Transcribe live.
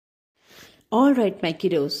All right, my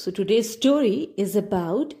kiddos. So today's story is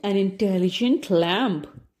about an intelligent lamb.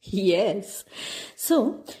 Yes.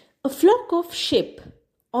 So a flock of sheep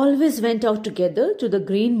always went out together to the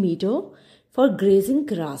green meadow for grazing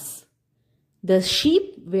grass. The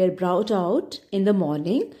sheep were brought out in the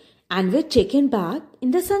morning and were taken back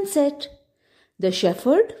in the sunset. The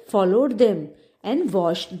shepherd followed them and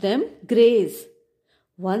watched them graze.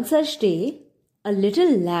 One such day, a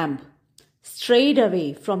little lamb strayed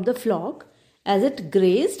away from the flock as it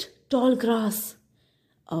grazed tall grass.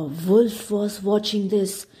 A wolf was watching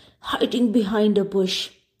this, hiding behind a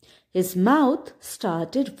bush. His mouth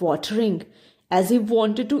started watering as he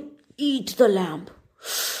wanted to eat the lamb.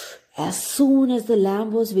 As soon as the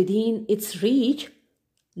lamb was within its reach,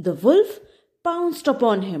 the wolf pounced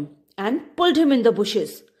upon him and pulled him in the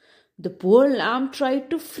bushes. The poor lamb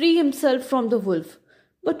tried to free himself from the wolf,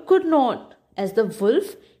 but could not, as the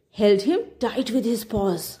wolf held him tight with his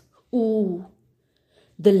paws. Ooh!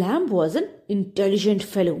 The lamb was an intelligent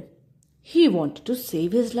fellow. He wanted to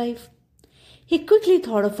save his life. He quickly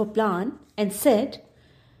thought of a plan and said,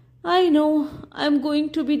 "I know I'm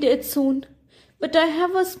going to be dead soon, but I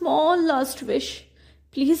have a small last wish.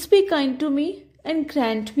 Please be kind to me and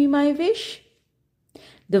grant me my wish."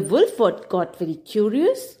 The wolf got very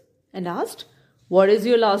curious and asked, "What is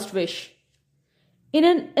your last wish?" In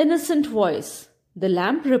an innocent voice, the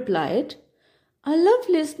lamb replied, "I love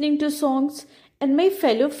listening to songs, and my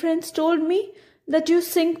fellow friends told me that you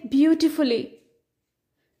sing beautifully.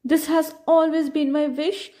 This has always been my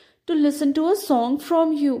wish to listen to a song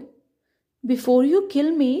from you. Before you kill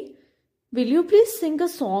me, will you please sing a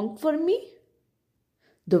song for me?"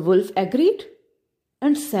 The wolf agreed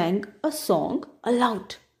and sang a song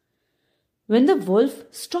aloud. When the wolf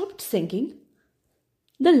stopped singing,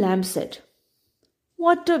 the lamb said,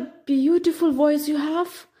 "What a beautiful voice you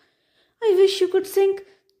have. I wish you could sing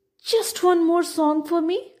just one more song for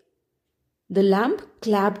me." The lamb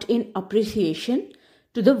clapped in appreciation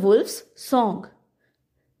to the wolf's song.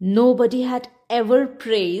 Nobody had ever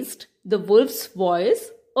praised the wolf's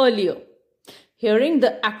voice earlier. Hearing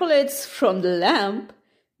the accolades from the lamb,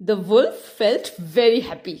 the wolf felt very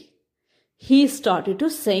happy. He started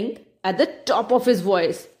to sing at the top of his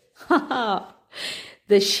voice.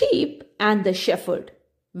 The sheep and the shepherd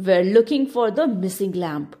were looking for the missing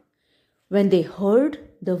lamb. When they heard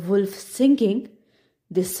the wolf singing,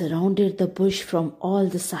 they surrounded the bush from all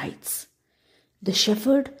the sides. The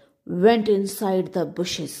shepherd went inside the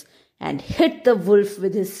bushes and hit the wolf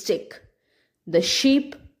with his stick. The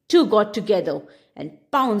sheep too got together and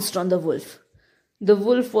pounced on the wolf. The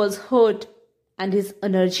wolf was hurt and his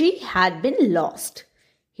energy had been lost.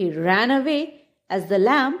 He ran away as the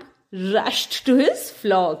lamb rushed to his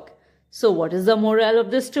flock. So what is the moral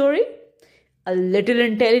of the story? A little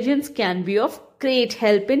intelligence can be of great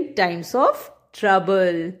help in times of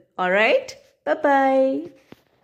trouble. Alright? Bye-bye.